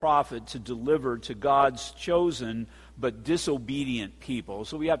prophet to deliver to God's chosen but disobedient people.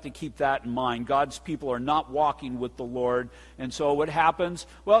 So we have to keep that in mind. God's people are not walking with the Lord. And so what happens?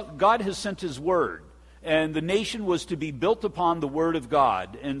 Well, God has sent his word. And the nation was to be built upon the word of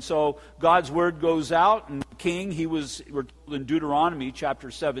God. And so God's word goes out, and the king, we're told in Deuteronomy chapter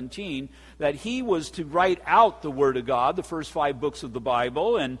 17, that he was to write out the word of God, the first 5 books of the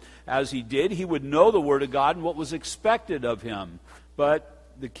Bible. And as he did, he would know the word of God and what was expected of him. But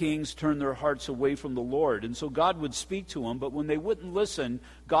the kings turned their hearts away from the Lord. And so God would speak to them, but when they wouldn't listen,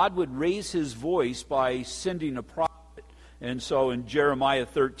 God would raise his voice by sending a prophet. And so in Jeremiah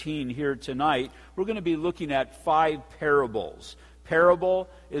 13 here tonight, we're going to be looking at 5 parables. Parable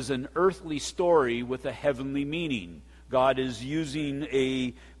is an earthly story with a heavenly meaning. God is using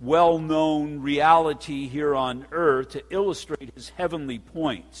a well-known reality here on earth to illustrate his heavenly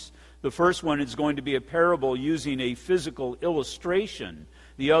points. The first one is going to be a parable using a physical illustration.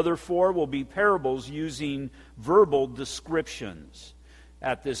 The other 4 will be parables using verbal descriptions.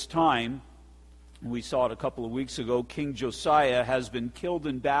 At this time, we saw it a couple of weeks ago, King Josiah has been killed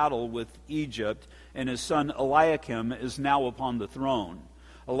in battle with Egypt, and his son Eliakim is now upon the throne.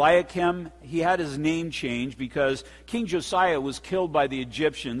 Eliakim, he had his name changed because King Josiah was killed by the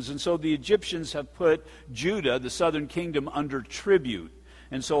Egyptians, and so the Egyptians have put Judah, the southern kingdom, under tribute.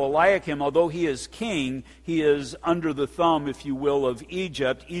 And so Eliakim, although he is king, he is under the thumb, if you will, of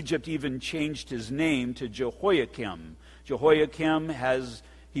Egypt. Egypt even changed his name to Jehoiakim. Jehoiakim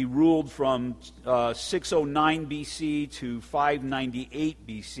he ruled from 609 BC to 598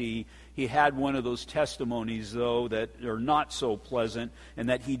 BC. He had one of those testimonies, though, that are not so pleasant, and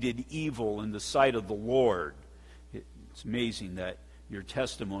that he did evil in the sight of the Lord. It's amazing that your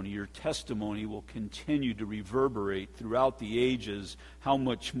testimony will continue to reverberate throughout the ages. How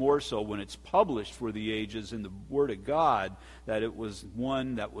much more so when it's published for the ages in the Word of God, that it was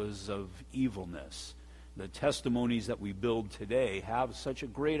one that was of evilness. The testimonies that we build today have such a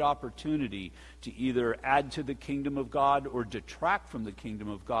great opportunity to either add to the kingdom of God or detract from the kingdom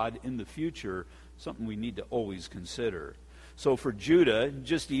of God in the future, something we need to always consider. So for Judah,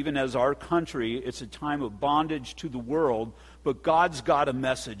 just even as our country, it's a time of bondage to the world, but God's got a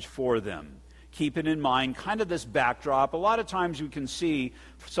message for them. Keep it in mind, kind of this backdrop. A lot of times we can see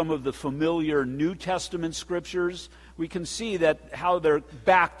some of the familiar New Testament scriptures. We can see that how they're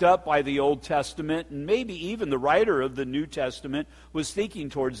backed up by the Old Testament, and maybe even the writer of the New Testament was thinking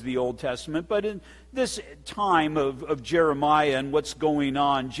towards the Old Testament. But in this time of Jeremiah and what's going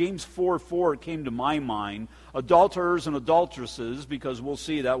on, James 4:4 came to my mind. Adulterers and adulteresses, because we'll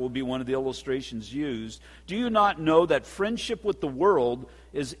see that will be one of the illustrations used. Do you not know that friendship with the world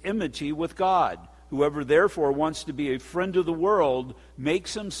is enmity with God? Whoever therefore wants to be a friend of the world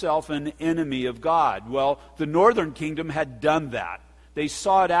makes himself an enemy of God. Well, the northern kingdom had done that. They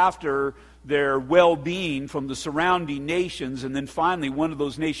sought after their well-being from the surrounding nations, and then finally one of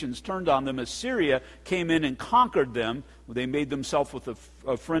those nations turned on them. Assyria came in and conquered them. They made themselves with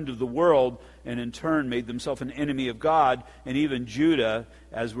a friend of the world, and in turn made themselves an enemy of God. And even Judah,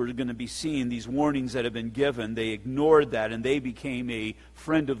 as we're going to be seeing these warnings that have been given, they ignored that, and they became a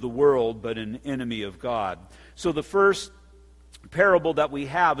friend of the world, but an enemy of God. So the first parable that we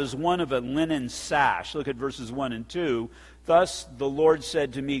have is one of a linen sash. Look at verses 1 and 2. Thus the Lord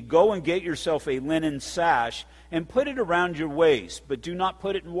said to me, go and get yourself a linen sash and put it around your waist, but do not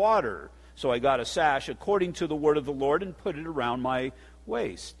put it in water. So I got a sash according to the word of the Lord and put it around my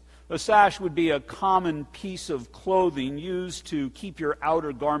waist. A sash would be a common piece of clothing used to keep your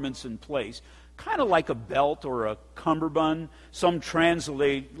outer garments in place, kind of like a belt or a cummerbund. Some translations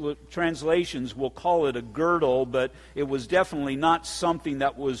will call it a girdle, but it was definitely not something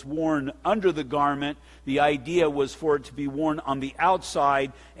that was worn under the garment. The idea was for it to be worn on the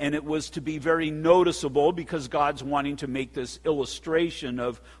outside, and it was to be very noticeable because God's wanting to make this illustration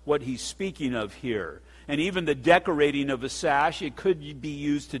of what he's speaking of here. And even the decorating of a sash, it could be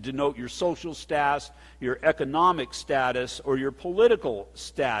used to denote your social status, your economic status, or your political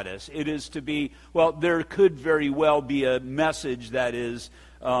status. It is to be, well, there could very well be a message that is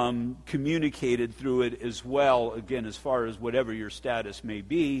communicated through it as well, again, as far as whatever your status may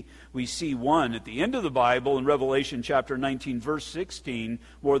be. We see one at the end of the Bible in Revelation chapter 19, verse 16.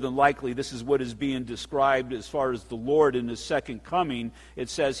 More than likely, this is what is being described as far as the Lord in his second coming. It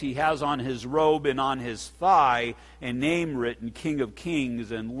says he has on his robe and on his thigh a name written, King of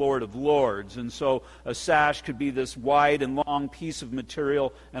Kings and Lord of Lords. And so a sash could be this wide and long piece of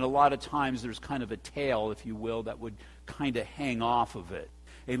material, and a lot of times there's kind of a tail, if you will, that would kind of hang off of it.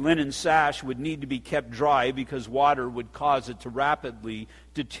 A linen sash would need to be kept dry because water would cause it to rapidly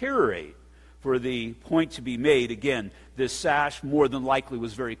deteriorate. for the point to be made. Again, this sash more than likely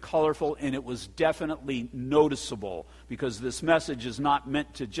was very colorful, and it was definitely noticeable, because this message is not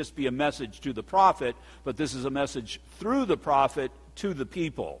meant to just be a message to the prophet, but this is a message through the prophet to the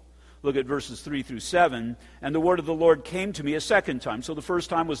people. Look at verses 3 through 7. And the word of the Lord came to me a second time. So the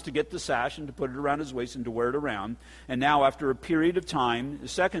first time was to get the sash and to put it around his waist and to wear it around. And now after a period of time, the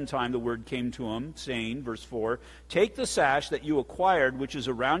second time the word came to him, saying, verse 4, take the sash that you acquired, which is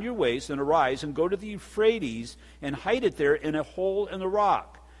around your waist, and arise and go to the Euphrates and hide it there in a hole in the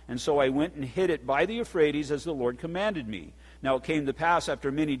rock. And so I went and hid it by the Euphrates as the Lord commanded me. Now it came to pass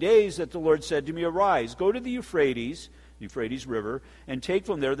after many days that the Lord said to me, arise, go to the Euphrates River, and take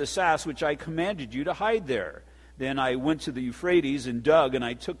from there the sash which I commanded you to hide there. Then I went to the Euphrates and dug, and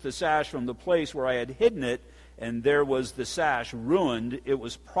I took the sash from the place where I had hidden it, and there was the sash ruined. It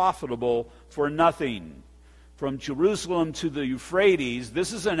was profitable for nothing. From Jerusalem to the Euphrates,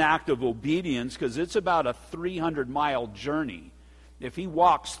 this is an act of obedience, because it's about a 300-mile journey. If he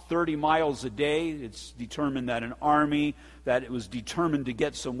walks 30 miles a day, it's determined that an army that it was determined to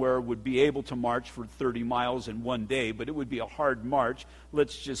get somewhere would be able to march for 30 miles in one day, but it would be a hard march.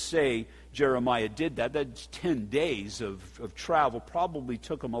 Let's just say Jeremiah did that. That's 10 days of travel. Probably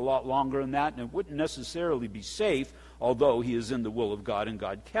took him a lot longer than that, and it wouldn't necessarily be safe, although he is in the will of God and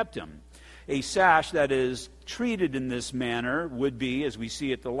God kept him. A sash that is treated in this manner would be, as we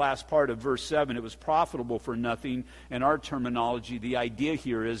see at the last part of verse 7, it was profitable for nothing. In our terminology, the idea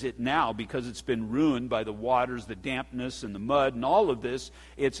here is it now, because it's been ruined by the waters, the dampness, and the mud, and all of this,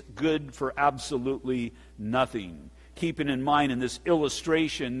 it's good for absolutely nothing. Keeping in mind in this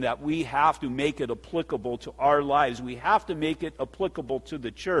illustration that we have to make it applicable to our lives. We have to make it applicable to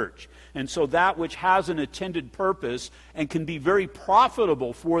the church. And so that which has an intended purpose and can be very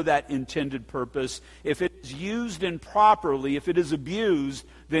profitable for that intended purpose, if it is used improperly, if it is abused,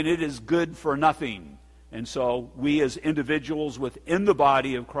 then it is good for nothing. And so we as individuals within the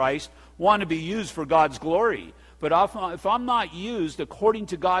body of Christ want to be used for God's glory. But if I'm not used according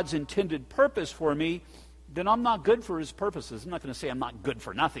to God's intended purpose for me, then I'm not good for his purposes. I'm not going to say I'm not good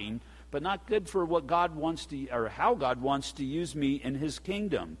for nothing, but not good for what God wants to, or how God wants to use me in his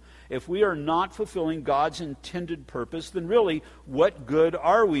kingdom. If we are not fulfilling God's intended purpose, then really, what good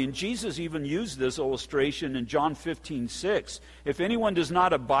are we? And Jesus even used this illustration in John 15:6. If anyone does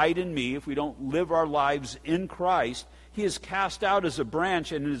not abide in me, if we don't live our lives in Christ, he is cast out as a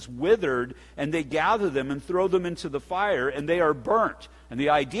branch and is withered, and they gather them and throw them into the fire, and they are burnt. And the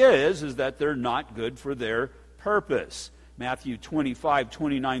idea is that they're not good for their purpose. Matthew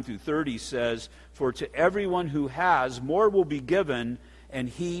 25:29 through 30 says, for to everyone who has, more will be given, and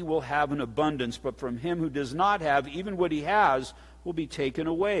he will have an abundance. But from him who does not have, even what he has will be taken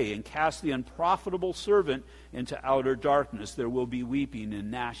away. And cast the unprofitable servant into outer darkness. There will be weeping and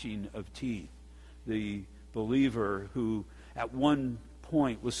gnashing of teeth. The believer who at one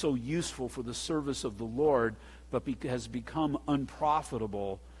point was so useful for the service of the Lord, but has become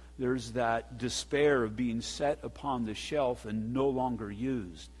unprofitable, there's that despair of being set upon the shelf and no longer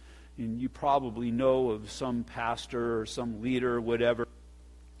used. And you probably know of some pastor or some leader or whatever,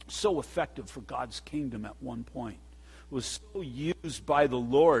 so effective for God's kingdom at one point, was so used by the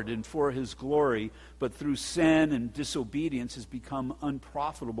Lord and for his glory, but through sin and disobedience has become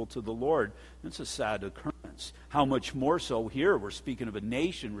unprofitable to the Lord. That's a sad occurrence. How much more so here? We're speaking of a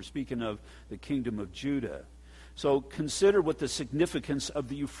nation. We're speaking of the kingdom of Judah. So consider what the significance of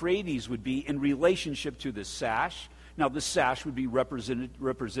the Euphrates would be in relationship to the sash. Now, the sash would be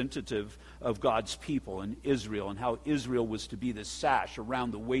representative of God's people in Israel, and how Israel was to be the sash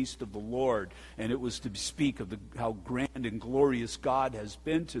around the waist of the Lord, and it was to speak of how grand and glorious God has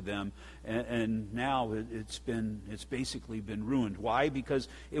been to them, and now it's basically been ruined. Why? Because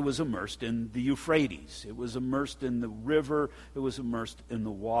it was immersed in the Euphrates. It was immersed in the river. It was immersed in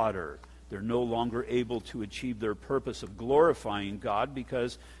the water. They're no longer able to achieve their purpose of glorifying God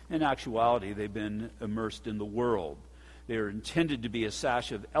because, in actuality, they've been immersed in the world. They are intended to be a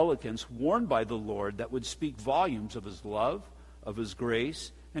sash of elegance worn by the Lord that would speak volumes of his love, of his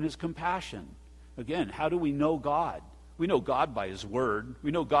grace, and his compassion. Again, how do we know God? We know God by his word.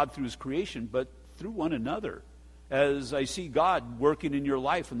 We know God through his creation, but through one another. As I see God working in your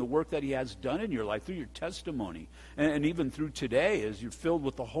life and the work that he has done in your life through your testimony, and even through today as you're filled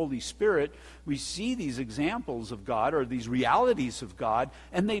with the Holy Spirit, we see these examples of God or these realities of God,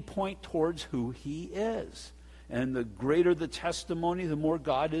 and they point towards who he is. And the greater the testimony, the more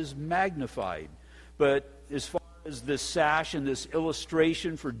God is magnified. But as far as this sash and this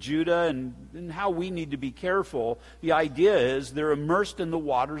illustration for Judah and how we need to be careful, the idea is they're immersed in the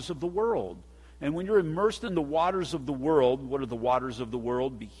waters of the world. And when you're immersed in the waters of the world, what are the waters of the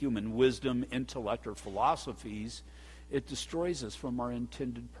world? Be human wisdom, intellect, or philosophies. It destroys us from our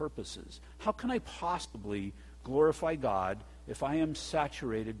intended purposes. How can I possibly glorify God if I am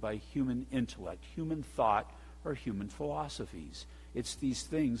saturated by human intellect, human thought, or human philosophies? It's these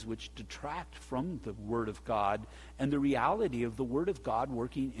things which detract from the Word of God and the reality of the Word of God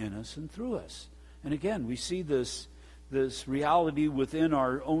working in us and through us. And again, we see this reality within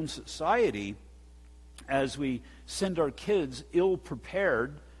our own society as we send our kids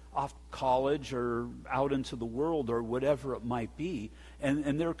ill-prepared off to college or out into the world or whatever it might be,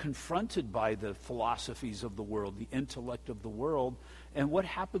 and they're confronted by the philosophies of the world, the intellect of the world. And what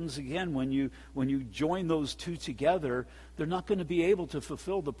happens again when you join those two together? They're not going to be able to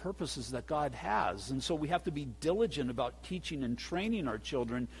fulfill the purposes that God has. And so we have to be diligent about teaching and training our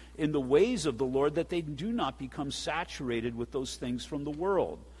children in the ways of the Lord, that they do not become saturated with those things from the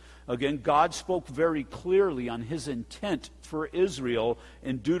world. Again, God spoke very clearly on his intent for Israel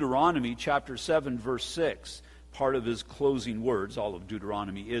in Deuteronomy chapter 7, verse 6. Part of his closing words, all of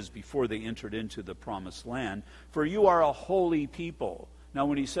Deuteronomy is before they entered into the promised land. For you are a holy people. Now,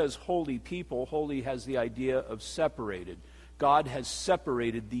 when he says holy people, holy has the idea of separated. God has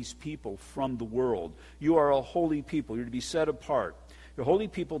separated these people from the world. You are a holy people. You're to be set apart. You're holy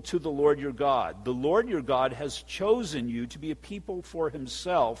people to the Lord your God. The Lord your God has chosen you to be a people for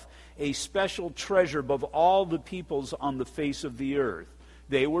himself, a special treasure above all the peoples on the face of the earth.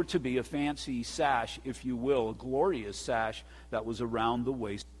 They were to be a fancy sash, if you will, a glorious sash that was around the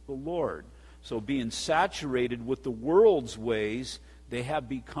waist of the Lord. So being saturated with the world's ways, they have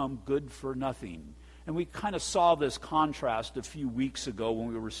become good for nothing. And we kind of saw this contrast a few weeks ago when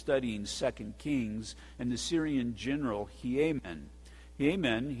we were studying 2 Kings and the Syrian general Haman.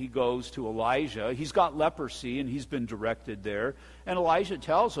 Haman, he goes to Elijah. He's got leprosy, and he's been directed there. And Elijah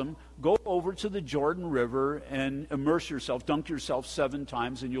tells him, go over to the Jordan River and immerse yourself, dunk yourself 7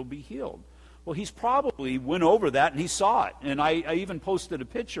 times, and you'll be healed. Well, he's probably went over that, and he saw it. And I even posted a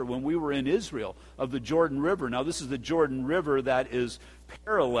picture when we were in Israel of the Jordan River. Now, this is the Jordan River that is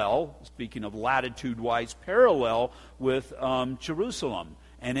parallel, speaking of latitude-wise, parallel with Jerusalem.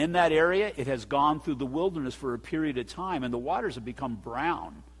 And in that area, it has gone through the wilderness for a period of time, and the waters have become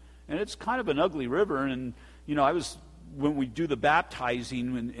brown. And it's kind of an ugly river. And, you know, when we do the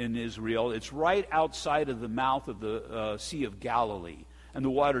baptizing in Israel, it's right outside of the mouth of the Sea of Galilee. And the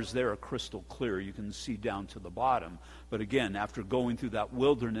waters there are crystal clear. You can see down to the bottom. But again, after going through that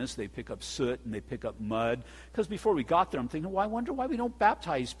wilderness, they pick up soot and they pick up mud. Because before we got there, I'm thinking, well, I wonder why we don't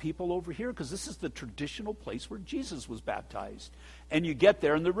baptize people over here, because this is the traditional place where Jesus was baptized. And you get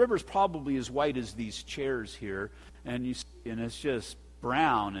there, and the river's probably as white as these chairs here. And it's just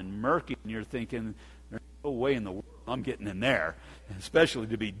brown and murky. And you're thinking, there's no way in the world I'm getting in there, especially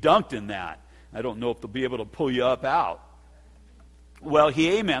to be dunked in that. I don't know if they'll be able to pull you up out. Well,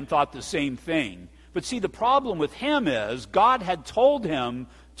 Haman thought the same thing. But see, the problem with him is God had told him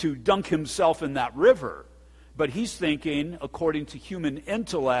to dunk himself in that river. But he's thinking, according to human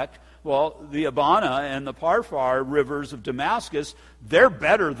intellect, well, the Abana and the Parfar rivers of Damascus, they're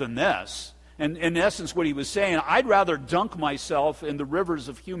better than this. And in essence, what he was saying, I'd rather dunk myself in the rivers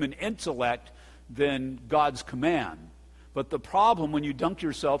of human intellect than God's command. But the problem, when you dunk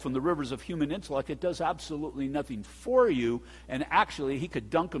yourself in the rivers of human intellect, it does absolutely nothing for you. And actually, he could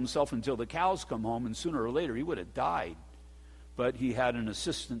dunk himself until the cows come home, and sooner or later he would have died. But he had an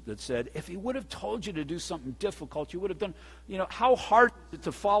assistant that said, if he would have told you to do something difficult, you would have done, how hard is it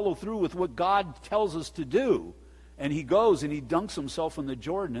to follow through with what God tells us to do? And he goes and he dunks himself in the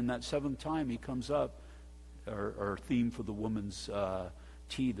Jordan, and that 7th time he comes up, our theme for the women's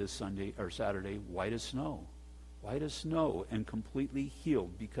tea this Sunday or Saturday, white as snow. White as snow, and completely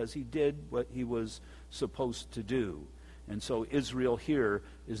healed, because he did what he was supposed to do. And so Israel here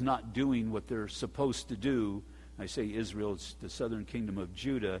is not doing what they're supposed to do. I say Israel, it's the southern kingdom of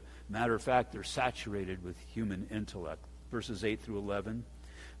Judah. Matter of fact, they're saturated with human intellect. Verses 8 through 11.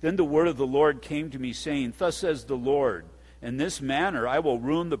 Then the word of the Lord came to me, saying, Thus says the Lord, in this manner I will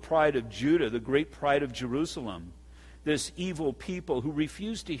ruin the pride of Judah, the great pride of Jerusalem. This evil people who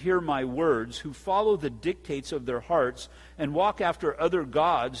refuse to hear my words, who follow the dictates of their hearts, and walk after other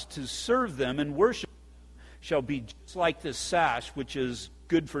gods to serve them and worship them, shall be just like this sash, which is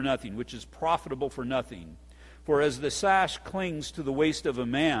good for nothing, which is profitable for nothing. For as the sash clings to the waist of a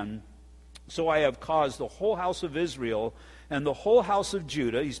man, so I have caused the whole house of Israel and the whole house of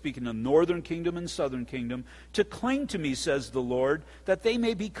Judah, he's speaking of northern kingdom and southern kingdom, to cling to me, says the Lord, that they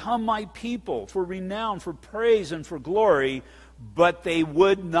may become my people, for renown, for praise, and for glory, but they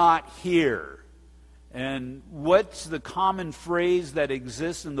would not hear. And what's the common phrase that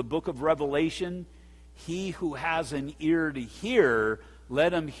exists in the book of Revelation? He who has an ear to hear,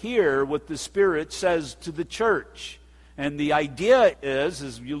 let him hear what the Spirit says to the church. And the idea is,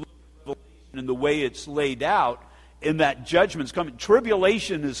 as you look at Revelation and the way it's laid out, in that judgment's coming,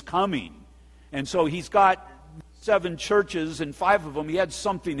 tribulation is coming. And so he's got 7 churches, and 5 of them he had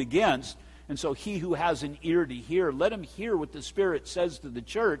something against. And so he who has an ear to hear, let him hear what the Spirit says to the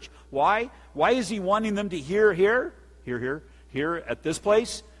church. Why? Why is he wanting them to hear here? Here at this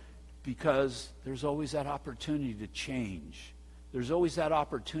place? Because there's always that opportunity to change. There's always that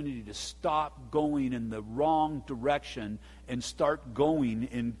opportunity to stop going in the wrong direction and start going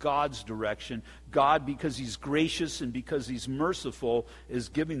in God's direction. God, because he's gracious and because he's merciful, is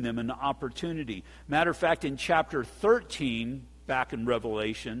giving them an opportunity. Matter of fact, in chapter 13, back in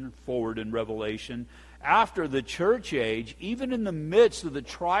Revelation, forward in Revelation, after the church age, even in the midst of the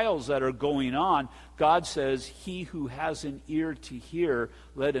trials that are going on, God says, he who has an ear to hear,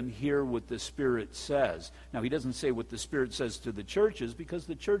 let him hear what the Spirit says. Now, he doesn't say what the Spirit says to the churches, because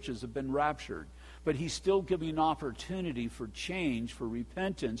the churches have been raptured. But he's still giving an opportunity for change, for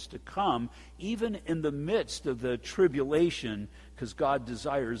repentance to come, even in the midst of the tribulation, because God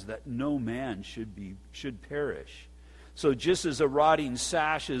desires that no man should perish. So just as a rotting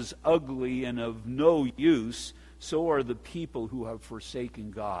sash is ugly and of no use, so are the people who have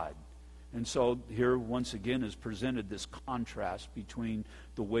forsaken God. And so here once again is presented this contrast between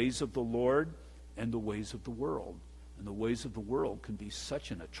the ways of the Lord and the ways of the world. And the ways of the world can be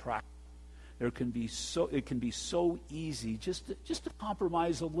such an attraction. It can be so easy just to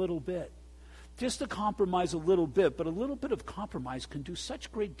compromise a little bit. Just to compromise a little bit, but a little bit of compromise can do such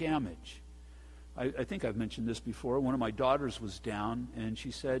great damage. I think I've mentioned this before. One of my daughters was down, and she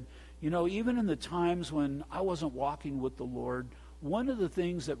said, even in the times when I wasn't walking with the Lord, one of the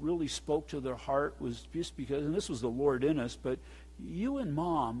things that really spoke to their heart was just because, and this was the Lord in us, but you and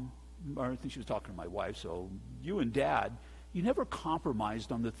Mom, or I think she was talking to my wife, so you and Dad, you never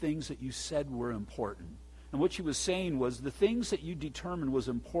compromised on the things that you said were important. And what she was saying was the things that you determined was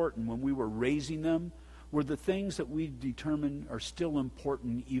important when we were raising them were the things that we determined are still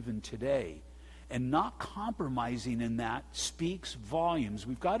important even today. And not compromising in that speaks volumes.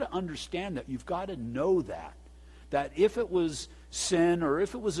 We've got to understand that. You've got to know that. That if it was sin or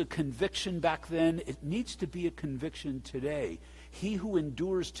if it was a conviction back then, it needs to be a conviction today. He who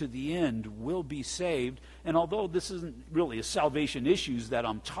endures to the end will be saved. And although this isn't really a salvation issues that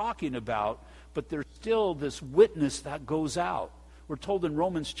I'm talking about, but there's still this witness that goes out. We're told in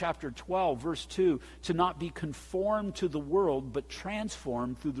Romans chapter 12, verse 2, to not be conformed to the world, but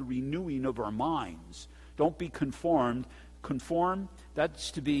transformed through the renewing of our minds. Don't be conformed. Conform,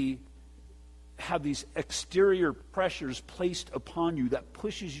 that's to have these exterior pressures placed upon you that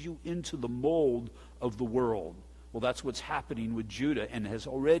pushes you into the mold of the world. Well, that's what's happening with Judah and has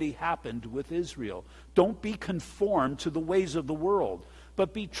already happened with Israel. Don't be conformed to the ways of the world,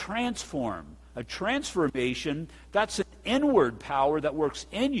 but be transformed. A transformation, that's an inward power that works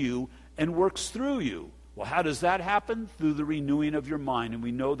in you and works through you. Well, how does that happen? Through the renewing of your mind. And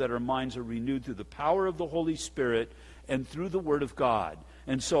we know that our minds are renewed through the power of the Holy Spirit and through the Word of God.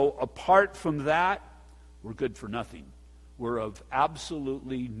 And so apart from that, we're good for nothing. We're of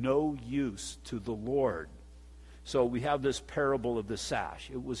absolutely no use to the Lord. So we have this parable of the sash.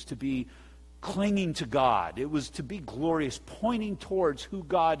 It was to be clinging to God. It was to be glorious, pointing towards who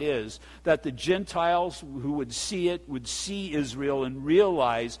God is, that the Gentiles who would see it would see Israel and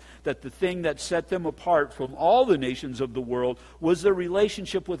realize that the thing that set them apart from all the nations of the world was their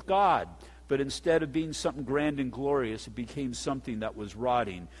relationship with God. But instead of being something grand and glorious, it became something that was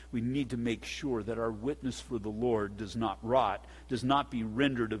rotting. We need to make sure that our witness for the Lord does not rot, does not be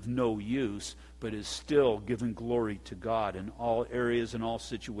rendered of no use, but is still giving glory to God in all areas and all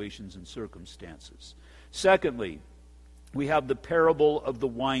situations and circumstances. Secondly, we have the parable of the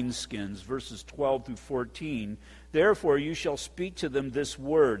wineskins, verses 12 through 14. Therefore you shall speak to them this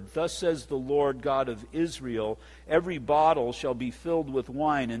word. Thus says the Lord God of Israel, every bottle shall be filled with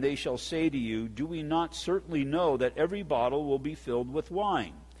wine, and they shall say to you, do we not certainly know that every bottle will be filled with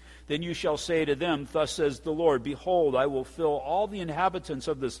wine? Then you shall say to them, thus says the Lord, behold, I will fill all the inhabitants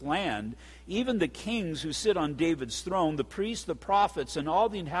of this land, even the kings who sit on David's throne, the priests, the prophets, and all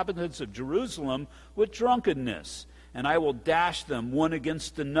the inhabitants of Jerusalem with drunkenness. And I will dash them one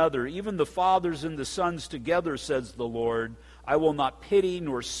against another, even the fathers and the sons together, says the Lord. I will not pity,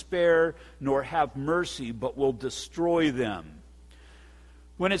 nor spare, nor have mercy, but will destroy them.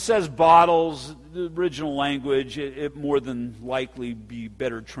 When it says bottles, the original language, it more than likely be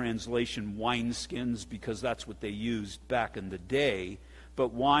better translation wineskins, because that's what they used back in the day.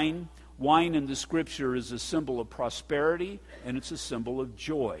 But wine Wine in the Scripture is a symbol of prosperity, and it's a symbol of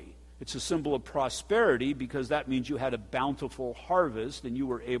joy. It's a symbol of prosperity because that means you had a bountiful harvest and you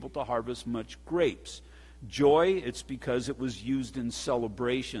were able to harvest much grapes. Joy, it's because it was used in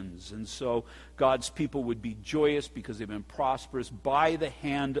celebrations. And so God's people would be joyous because they've been prosperous by the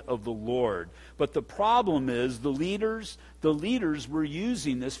hand of the Lord. But the problem is the leaders were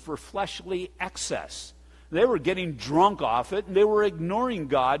using this for fleshly excess. They were getting drunk off it, and they were ignoring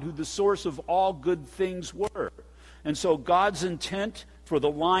God, who the source of all good things were. And so God's intent for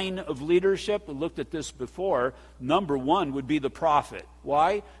the line of leadership, we looked at this before, number one would be the prophet.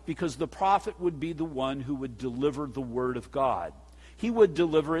 Why? Because the prophet would be the one who would deliver the word of God. He would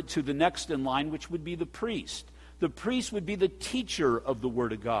deliver it to the next in line, which would be the priest. The priest would be the teacher of the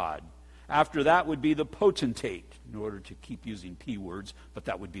word of God. After that would be the potentate, in order to keep using P words, but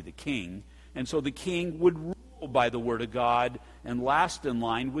that would be the king. And so the king would rule by the word of God, and last in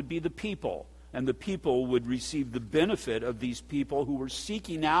line would be the people. And the people would receive the benefit of these people who were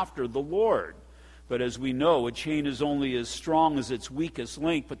seeking after the Lord. But as we know, a chain is only as strong as its weakest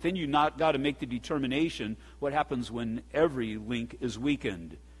link. But then you not got to make the determination what happens when every link is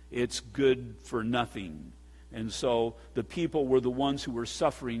weakened. It's good for nothing. And so the people were the ones who were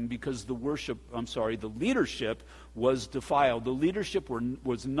suffering because the leadership was defiled. The leadership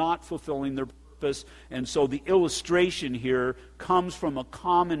was not fulfilling their purpose. And so the illustration here comes from a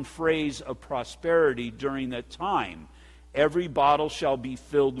common phrase of prosperity during that time. Every bottle shall be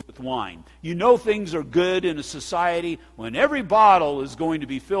filled with wine. You know things are good in a society when every bottle is going to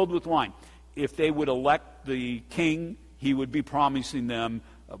be filled with wine. If they would elect the king, he would be promising them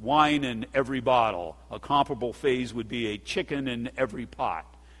wine in every bottle. A comparable phrase would be a chicken in every pot.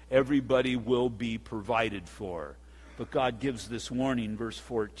 Everybody will be provided for. But God gives this warning, verse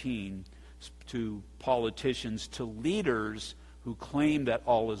 14, to politicians, to leaders who claim that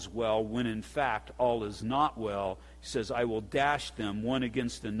all is well, when in fact all is not well. He says, I will dash them one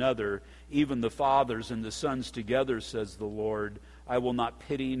against another, even the fathers and the sons together, says the Lord. I will not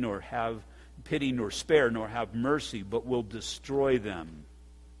pity nor spare nor have mercy, but will destroy them.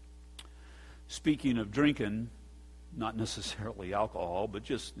 Speaking of drinking, not necessarily alcohol, but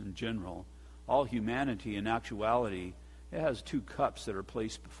just in general, all humanity in actuality, it has two cups that are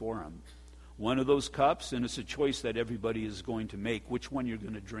placed before him. One of those cups, and it's a choice that everybody is going to make, which one you're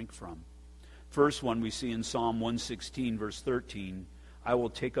going to drink from. First one we see in Psalm 116, verse 13, I will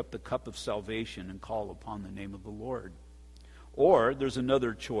take up the cup of salvation and call upon the name of the Lord. Or there's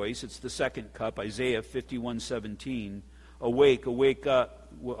another choice, it's the second cup, Isaiah 51:17, awake, awake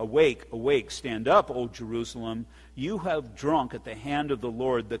up, awake, awake, stand up, O Jerusalem. You have drunk at the hand of the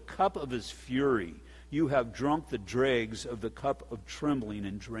Lord the cup of his fury. You have drunk the dregs of the cup of trembling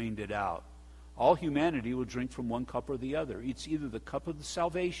and drained it out. All humanity will drink from one cup or the other. It's either the cup of the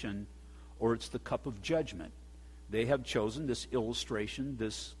salvation or it's the cup of judgment. They have chosen this illustration,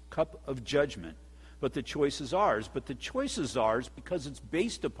 this cup of judgment. But the choice is ours. But the choice is ours because it's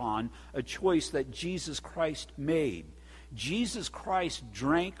based upon a choice that Jesus Christ made. Jesus Christ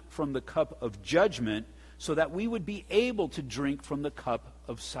drank from the cup of judgment so that we would be able to drink from the cup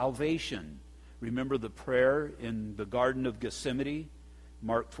of salvation. Remember the prayer in the Garden of Gethsemane?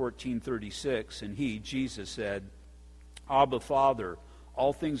 Mark 14:36, and he, Jesus, said, Abba, Father,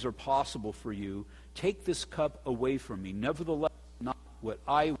 all things are possible for you. Take this cup away from me. Nevertheless, not what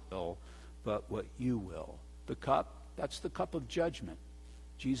I will, but what you will. The cup, that's the cup of judgment.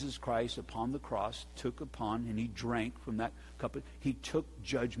 Jesus Christ upon the cross took upon, and he drank from that cup. He took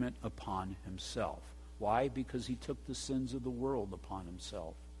judgment upon himself. Why? Because he took the sins of the world upon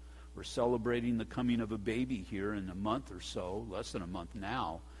himself. We're celebrating the coming of a baby here in a month or so, less than a month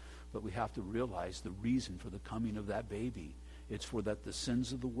now. But we have to realize the reason for the coming of that baby. It's for that the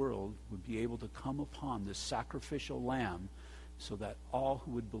sins of the world would be able to come upon this sacrificial lamb so that all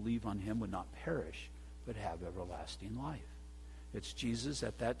who would believe on him would not perish, but have everlasting life. It's Jesus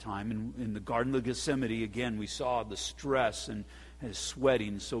at that time. In the Garden of Gethsemane, again, we saw the stress and his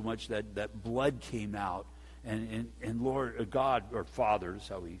sweating so much that blood came out. And Lord, God, or Father, is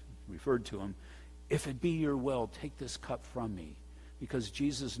how he referred to him, if it be your will, take this cup from me. Because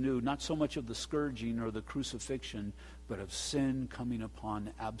Jesus knew not so much of the scourging or the crucifixion, but of sin coming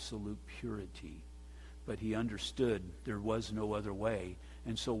upon absolute purity. But he understood there was no other way.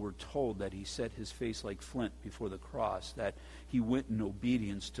 And so we're told that he set his face like flint before the cross, that he went in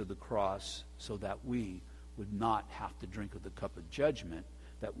obedience to the cross so that we would not have to drink of the cup of judgment,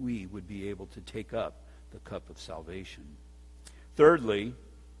 that we would be able to take up the cup of salvation. Thirdly,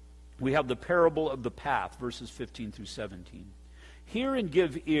 we have the parable of the path, verses 15 through 17. Hear and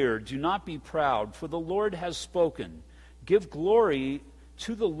give ear, do not be proud, for the Lord has spoken. Give glory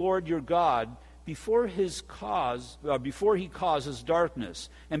to the Lord your God before he causes darkness,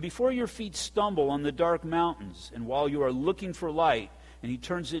 and before your feet stumble on the dark mountains, and while you are looking for light, and he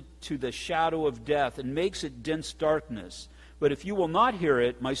turns it to the shadow of death, and makes it dense darkness. But if you will not hear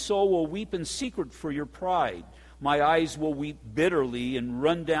it, my soul will weep in secret for your pride. My eyes will weep bitterly and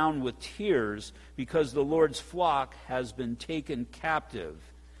run down with tears, because the Lord's flock has been taken captive.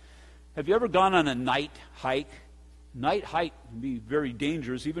 Have you ever gone on a night hike? Night hike can be very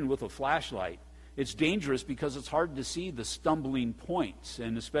dangerous, even with a flashlight. It's dangerous because it's hard to see the stumbling points,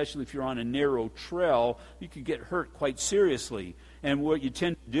 and especially if you're on a narrow trail, you could get hurt quite seriously. And what you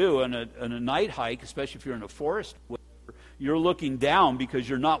tend to do on a night hike, especially if you're in a forest, you're looking down because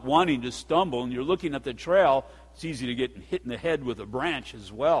you're not wanting to stumble, and you're looking at the trail. It's easy to get hit in the head with a branch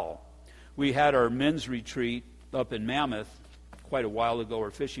as well. We had our men's retreat up in Mammoth quite a while ago,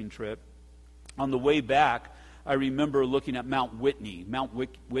 our fishing trip. On the way back, I remember looking at Mount Whitney. Mount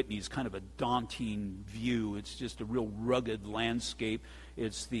Whitney is kind of a daunting view. It's just a real rugged landscape.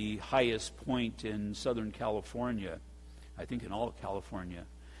 It's the highest point in Southern California, I think in all of California.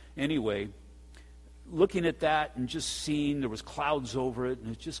 Anyway, looking at that and just seeing there was clouds over it,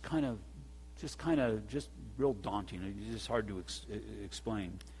 and it's just real daunting. It's just hard to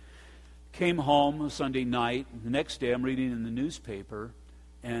explain. Came home Sunday night. The next day I'm reading in the newspaper,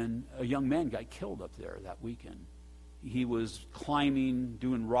 and a young man got killed up there that weekend. He was climbing,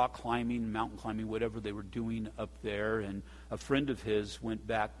 doing rock climbing, mountain climbing, whatever they were doing up there, and a friend of his went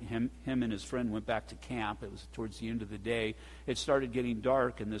back, him and his friend went back to camp. It was towards the end of the day. It started getting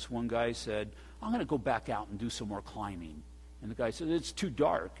dark, and this one guy said, I'm going to go back out and do some more climbing. And the guy said, it's too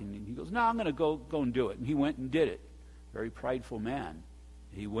dark. And he goes, no, I'm going to go and do it. And he went and did it. Very prideful man.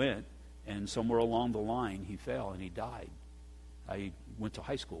 He went, and somewhere along the line, he fell and he died. I went to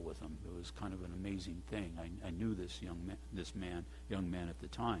high school with him. It was kind of an amazing thing. I knew this young man at the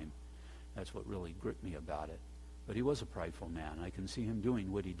time. That's what really gripped me about it. But he was a prideful man. I can see him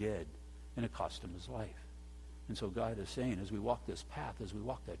doing what he did, and it cost him his life. And so God is saying, as we walk this path, as we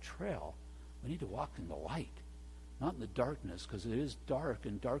walk that trail, we need to walk in the light, not in the darkness, because it is dark,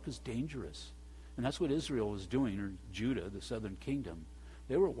 and dark is dangerous. And that's what Israel was doing, or Judah, the southern kingdom.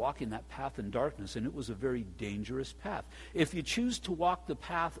 They were walking that path in darkness, and it was a very dangerous path. If you choose to walk the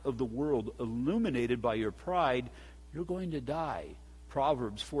path of the world illuminated by your pride, you're going to die.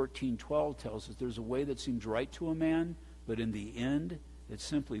 Proverbs 14:12 tells us there's a way that seems right to a man, but in the end, it's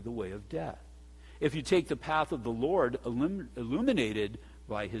simply the way of death. If you take the path of the Lord illuminated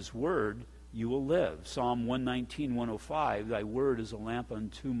by his word, you will live. Psalm 119:105, thy word is a lamp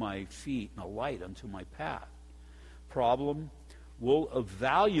unto my feet and a light unto my path. Problem? We'll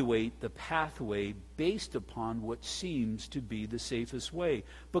evaluate the pathway based upon what seems to be the safest way.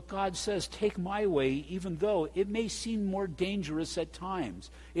 But God says, take my way, even though it may seem more dangerous at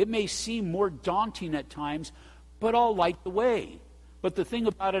times. It may seem more daunting at times, but I'll light the way. But the thing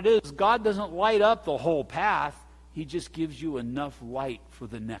about it is, God doesn't light up the whole path. He just gives you enough light for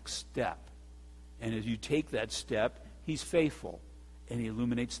the next step. And as you take that step, he's faithful, and he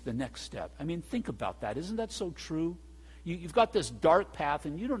illuminates the next step. I mean, think about that. Isn't that so true? You've got this dark path,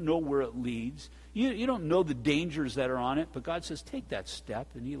 and you don't know where it leads. You don't know the dangers that are on it, but God says, take that step,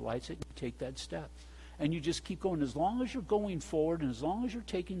 and he lights it, and you take that step. And you just keep going. As long as you're going forward, and as long as you're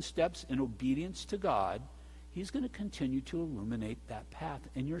taking steps in obedience to God, he's going to continue to illuminate that path,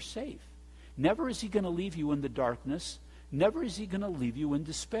 and you're safe. Never is he going to leave you in the darkness. Never is he going to leave you in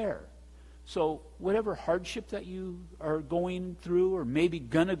despair. So whatever hardship that you are going through, or maybe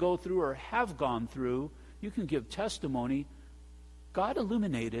going to go through, or have gone through, you can give testimony. God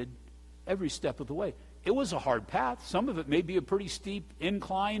illuminated every step of the way. It was a hard path. Some of it may be a pretty steep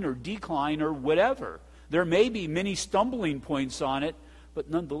incline or decline or whatever. There may be many stumbling points on it, but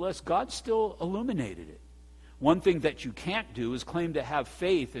nonetheless, God still illuminated it. One thing that you can't do is claim to have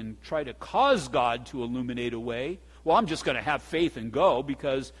faith and try to cause God to illuminate a way. Well, I'm just going to have faith and go,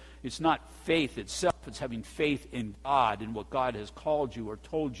 because it's not faith itself. It's having faith in God and what God has called you or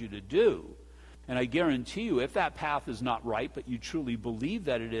told you to do. And I guarantee you, if that path is not right, but you truly believe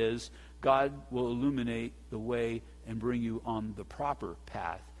that it is, God will illuminate the way and bring you on the proper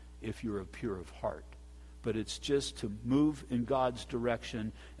path if you're pure of heart. But it's just to move in God's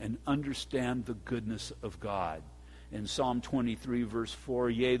direction and understand the goodness of God. In Psalm 23, verse 4,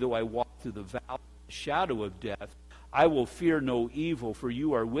 yea, though I walk through the valley of the shadow of death, I will fear no evil, for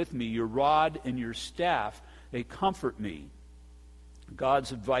you are with me. Your rod and your staff, they comfort me.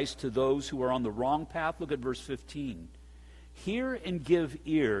 God's advice to those who are on the wrong path. Look at verse 15. Hear and give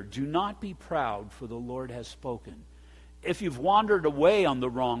ear. Do not be proud, for the Lord has spoken. If you've wandered away on the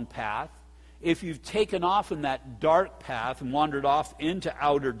wrong path, if you've taken off in that dark path and wandered off into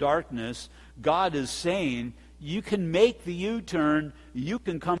outer darkness, God is saying, you can make the U-turn, you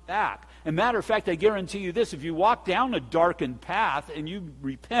can come back. And matter of fact, I guarantee you this, if you walk down a darkened path and you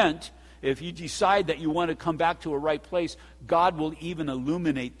repent, if you decide that you want to come back to a right place, God will even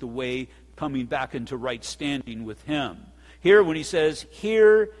illuminate the way coming back into right standing with Him. Here, when He says,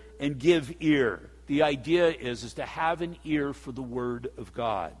 hear and give ear, the idea is to have an ear for the Word of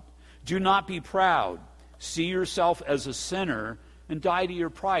God. Do not be proud. See yourself as a sinner and die to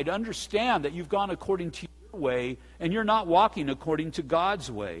your pride. Understand that you've gone according to your way and you're not walking according to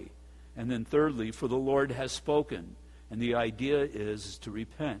God's way. And then thirdly, for the Lord has spoken. And the idea is to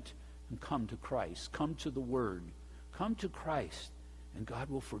repent and come to Christ. Come to the Word. Come to Christ. And God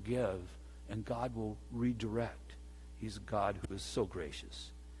will forgive and God will redirect. He's a God who is so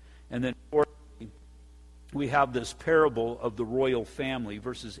gracious. And then fourthly, we have this parable of the royal family,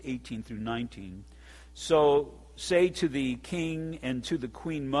 verses 18 through 19. So say to the king and to the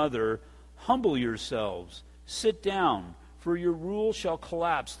queen mother, humble yourselves, sit down, for your rule shall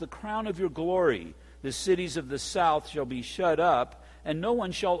collapse, the crown of your glory. The cities of the south shall be shut up, and no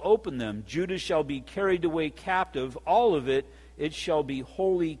one shall open them. Judah shall be carried away captive, all of it, it shall be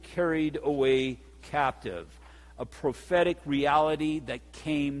wholly carried away captive. A prophetic reality that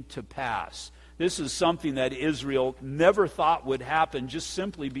came to pass. This is something that Israel never thought would happen, just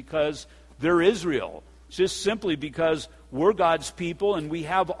simply because they're Israel. Just simply because we're God's people and we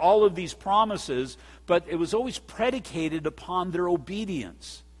have all of these promises, but it was always predicated upon their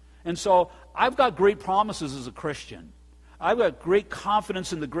obedience. And so I've got great promises as a Christian. I've got great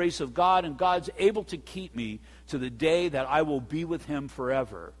confidence in the grace of God, and God's able to keep me to the day that I will be with Him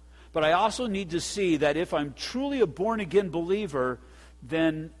forever. But I also need to see that if I'm truly a born-again believer,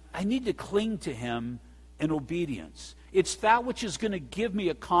 then I need to cling to Him in obedience. It's that which is going to give me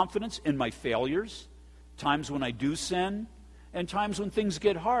a confidence in my failures, times when I do sin, and times when things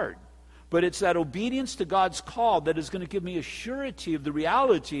get hard. But it's that obedience to God's call that is going to give me a surety of the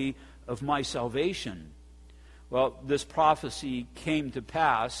reality of my salvation. Well, this prophecy came to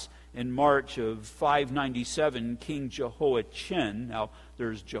pass in March of 597. King Jehoiachin, now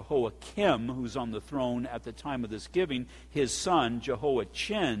there's Jehoiakim, who's on the throne at the time of this giving. His son,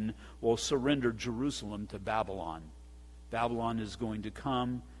 Jehoiachin, will surrender Jerusalem to Babylon. Babylon is going to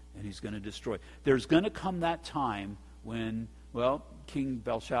come, and he's going to destroy. There's going to come that time when, well, King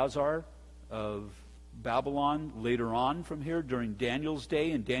Belshazzar of Babylon, later on from here, during Daniel's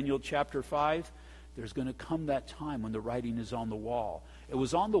day, in Daniel chapter 5, there's going to come that time when the writing is on the wall. It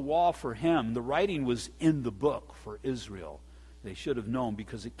was on the wall for him. The writing was in the book for Israel. They should have known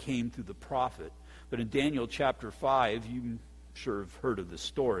because it came through the prophet. But in Daniel chapter 5, you sure have heard of the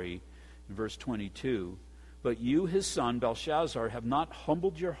story, in verse 22, but you, his son, Belshazzar, have not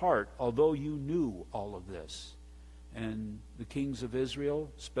humbled your heart, although you knew all of this. And the kings of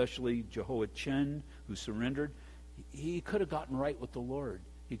Israel, especially Jehoiachin, who surrendered, he could have gotten right with the Lord.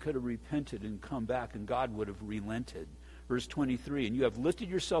 He could have repented and come back, and God would have relented. Verse 23, and you have lifted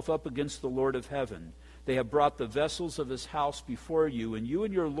yourself up against the Lord of heaven. They have brought the vessels of his house before you, and you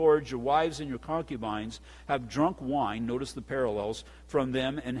and your lords, your wives and your concubines, have drunk wine, notice the parallels, from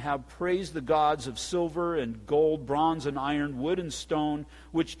them, and have praised the gods of silver and gold, bronze and iron, wood and stone,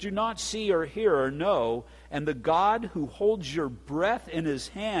 which do not see or hear or know, and the God who holds your breath in his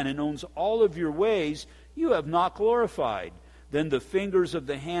hand and owns all of your ways, you have not glorified. Then the fingers of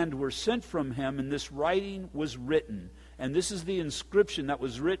the hand were sent from him, and this writing was written. And this is the inscription that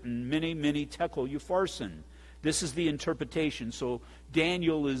was written, Mene, Mene, Tekel, Upharsin. This is the interpretation. So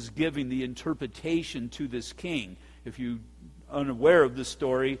Daniel is giving the interpretation to this king. If you're unaware of the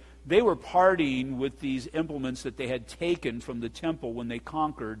story, they were partying with these implements that they had taken from the temple when they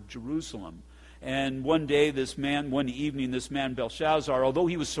conquered Jerusalem. And one evening, this man Belshazzar, although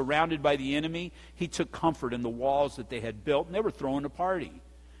he was surrounded by the enemy, he took comfort in the walls that they had built, and they were throwing a party.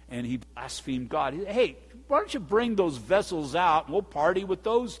 And he blasphemed God. He said, hey, why don't you bring those vessels out, and we'll party with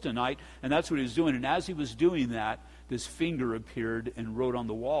those tonight. And that's what he was doing. And as he was doing that, this finger appeared and wrote on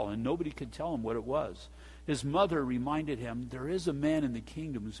the wall, and nobody could tell him what it was. His mother reminded him, there is a man in the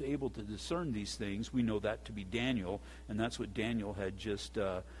kingdom who's able to discern these things. We know that to be Daniel, and that's what Daniel had just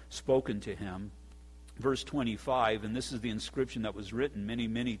spoken to him. Verse 25, and this is the inscription that was written,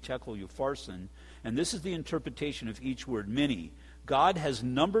 Mene, Mene, Tekel, Upharsin. And this is the interpretation of each word, Mene. God has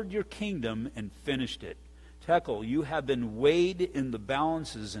numbered your kingdom and finished it. Tekel, you have been weighed in the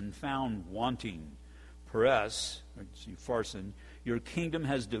balances and found wanting. Peres, or Upharsin, your kingdom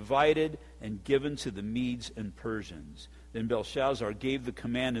has divided and given to the Medes and Persians. Then Belshazzar gave the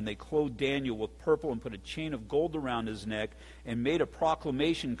command, and they clothed Daniel with purple and put a chain of gold around his neck and made a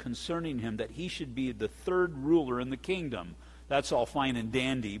proclamation concerning him that he should be the third ruler in the kingdom. That's all fine and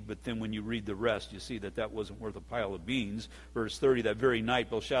dandy, but then when you read the rest, you see that that wasn't worth a pile of beans. Verse 30, that very night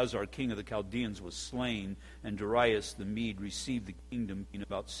Belshazzar, king of the Chaldeans, was slain, and Darius the Mede received the kingdom being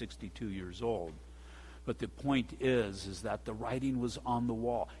about 62 years old. But the point is that the writing was on the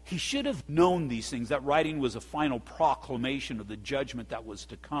wall. He should have known these things. That writing was a final proclamation of the judgment that was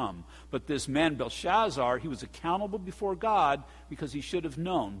to come. But this man, Belshazzar, he was accountable before God because he should have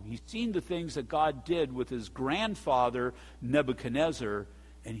known. He's seen the things that God did with his grandfather, Nebuchadnezzar,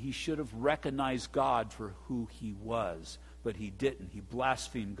 and he should have recognized God for who he was. But he didn't. He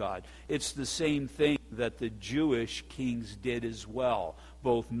blasphemed God. It's the same thing that the Jewish kings did as well.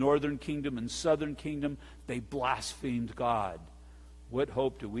 Both northern kingdom and southern kingdom, they blasphemed God. What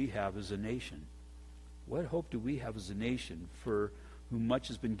hope do we have as a nation? What hope do we have as a nation for whom much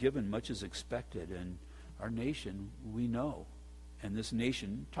has been given, much is expected? And our nation, we know. And this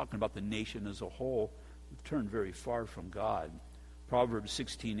nation, talking about the nation as a whole, we've turned very far from God. Proverbs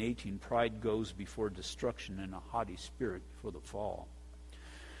 16:18, pride goes before destruction and a haughty spirit before the fall.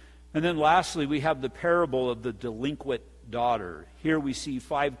 And then lastly, we have the parable of the delinquent daughter. Here we see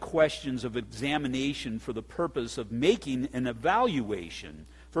 5 questions of examination for the purpose of making an evaluation.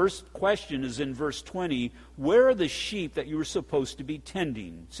 First question is in verse 20, where are the sheep that you were supposed to be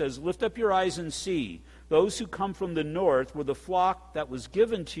tending? It says, lift up your eyes and see. Those who come from the north were the flock that was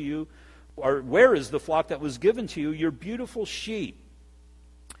given to you, or where is the flock that was given to you, your beautiful sheep?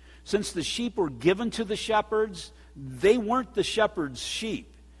 Since the sheep were given to the shepherds, they weren't the shepherds' sheep.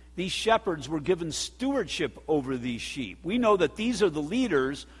 These shepherds were given stewardship over these sheep. We know that these are the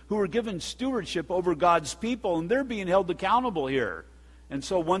leaders who were given stewardship over God's people, and they're being held accountable here. And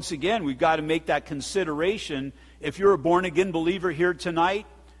so once again, we've got to make that consideration. If you're a born-again believer here tonight,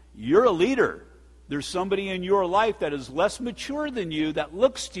 you're a leader. There's somebody in your life that is less mature than you that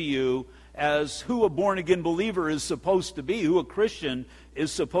looks to you as who a born-again believer is supposed to be, who a Christian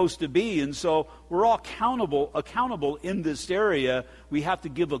is supposed to be. And so we're all accountable in this area. We have to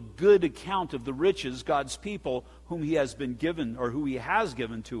give a good account of the riches, God's people, whom He has been given, or who He has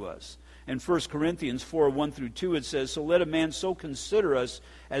given to us. In 1 Corinthians 4:1-2, it says, so let a man so consider us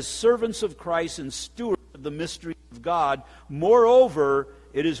as servants of Christ and stewards of the mystery of God. Moreover,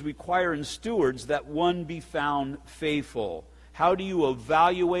 it is requiring stewards that one be found faithful. How do you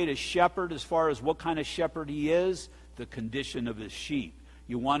evaluate a shepherd as far as what kind of shepherd he is? The condition of his sheep.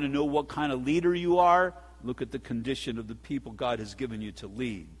 You want to know what kind of leader you are? Look at the condition of the people God has given you to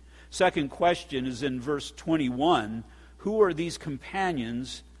lead. Second question is in verse 21. Who are these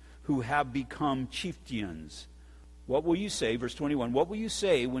companions who have become chieftains? What will you say, verse 21, what will you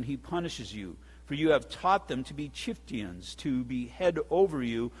say when he punishes you? For you have taught them to be chieftains, to be head over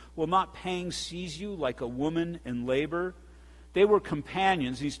you. Will not pangs seize you like a woman in labor? They were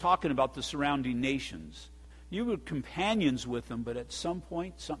companions. He's talking about the surrounding nations. You were companions with them, but at some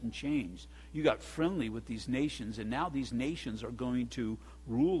point something changed. You got friendly with these nations, and now these nations are going to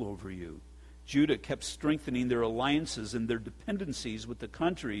rule over you. Judah kept strengthening their alliances and their dependencies with the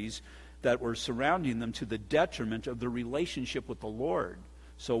countries that were surrounding them to the detriment of their relationship with the Lord.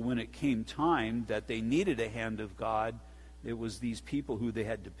 So when it came time that they needed a hand of God, it was these people who they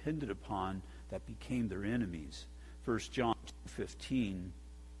had depended upon that became their enemies. 1 John 2:15,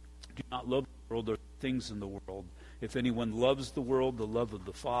 do not love the world or things in the world. If anyone loves the world, the love of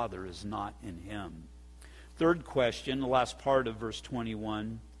the Father is not in him. Third question, the last part of verse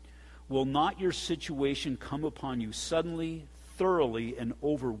 21, will not your situation come upon you suddenly, thoroughly, and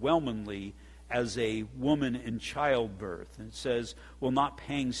overwhelmingly as a woman in childbirth? And it says, will not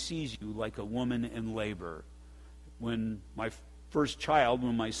pangs seize you like a woman in labor? When my first child,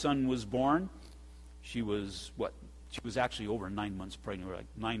 when my son was born, she was, she was actually over 9 months pregnant, like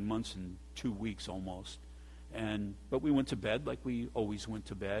 9 months and 2 weeks almost. But we went to bed like we always went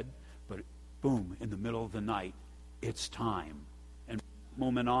to bed. But boom, in the middle of the night, it's time. And from that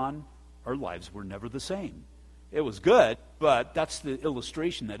moment on, our lives were never the same. It was good, but that's the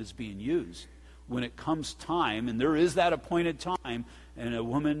illustration that is being used. When it comes time, and there is that appointed time, and a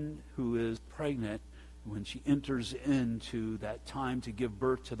woman who is pregnant, when she enters into that time to give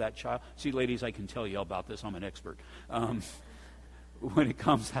birth to that child. See, ladies, I can tell you about this. I'm an expert. When it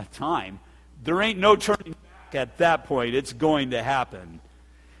comes that time, there ain't no turning back at that point. It's going to happen.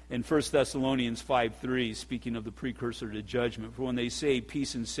 In 1 Thessalonians 5:3, speaking of the precursor to judgment, for when they say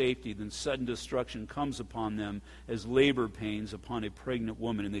peace and safety, then sudden destruction comes upon them as labor pains upon a pregnant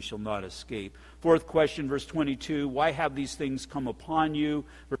woman, and they shall not escape. Fourth question, verse 22, why have these things come upon you?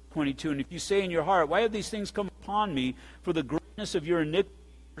 Verse 22, and if you say in your heart, why have these things come upon me, for the greatness of your iniquity.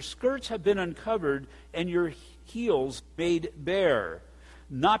 Your skirts have been uncovered, and your heels made bare.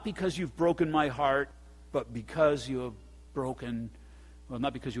 Not because you've broken my heart, but because you have broken, well,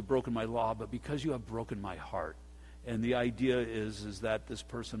 not because you've broken my law, but because you have broken my heart. And the idea is that this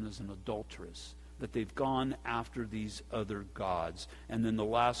person is an adulteress, that they've gone after these other gods. And then the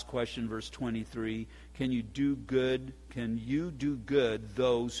last question, verse 23, can you do good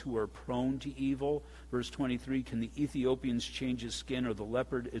those who are prone to evil? Verse 23, can the Ethiopians change his skin or the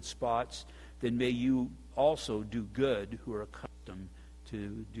leopard its spots? Then may you also do good who are accustomed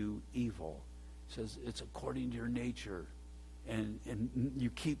to do evil. It says it's according to your nature. And you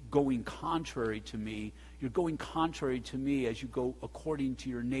keep going contrary to me. You're going contrary to me as you go according to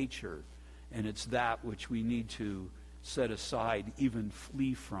your nature. And it's that which we need to set aside, even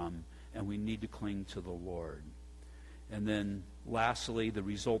flee from, and we need to cling to the Lord. And then lastly, the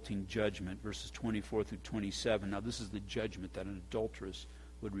resulting judgment, verses 24 through 27. Now this is the judgment that an adulteress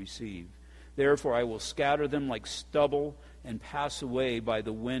would receive. Therefore I will scatter them like stubble and pass away by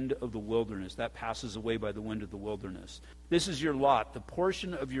the wind of the wilderness. That passes away by the wind of the wilderness. This is your lot, the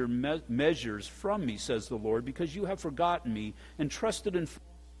portion of your measures from me, says the Lord, because you have forgotten me and trusted in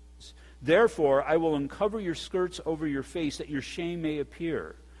falseness. Therefore I will uncover your skirts over your face, that your shame may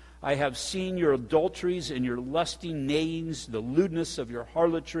appear. I have seen your adulteries and your lusting neighings, the lewdness of your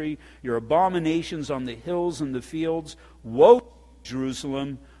harlotry, your abominations on the hills and the fields. Woe,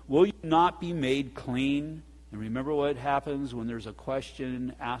 Jerusalem! Will you not be made clean? And remember what happens when there's a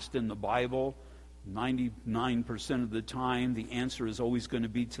question asked in the Bible. 99% of the time, the answer is always going to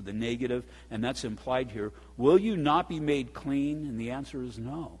be to the negative, and that's implied here. Will you not be made clean? And the answer is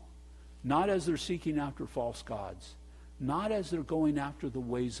no. Not as they're seeking after false gods. Not as they're going after the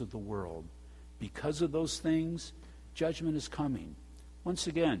ways of the world. Because of those things, judgment is coming. Once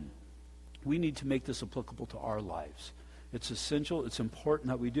again, we need to make this applicable to our lives. It's essential, it's important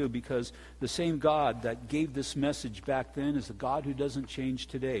that we do, because the same God that gave this message back then is the God who doesn't change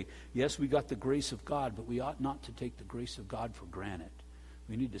today. Yes, we got the grace of God, but we ought not to take the grace of God for granted.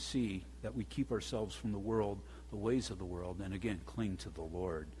 We need to see that we keep ourselves from the world, the ways of the world, and again, cling to the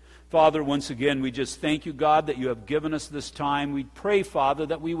Lord. Father, once again, we just thank you, God, that you have given us this time. We pray, Father,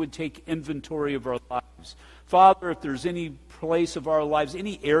 that we would take inventory of our lives. Father, if there's any place of our lives,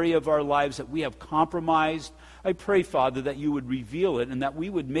 any area of our lives that we have compromised, I pray, Father, that you would reveal it and that we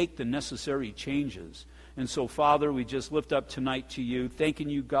would make the necessary changes. And so, Father, we just lift up tonight to you, thanking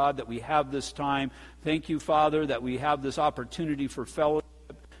you, God, that we have this time. Thank you, Father, that we have this opportunity for fellowship.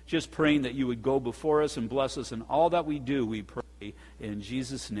 Just praying that you would go before us and bless us in all that we do, we pray. In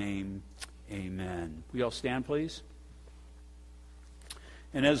Jesus' name, amen. We all stand, please.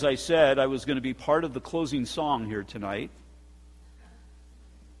 And as I said, I was going to be part of the closing song here tonight.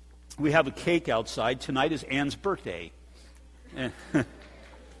 We have a cake outside. Tonight is Ann's birthday.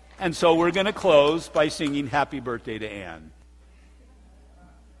 And so we're going to close by singing Happy Birthday to Ann.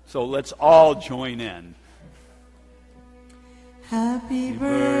 So let's all join in. Happy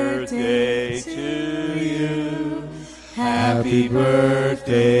birthday to you. Happy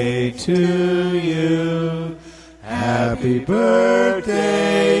birthday to you. Happy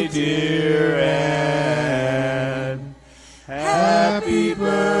birthday, dear Ann. Happy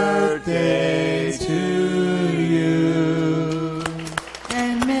birthday to you.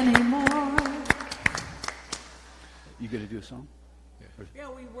 And many more. You going to do a song? Yeah,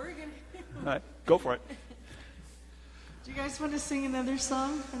 we were going to. All right, go for it. Do you guys want to sing another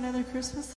song, another Christmas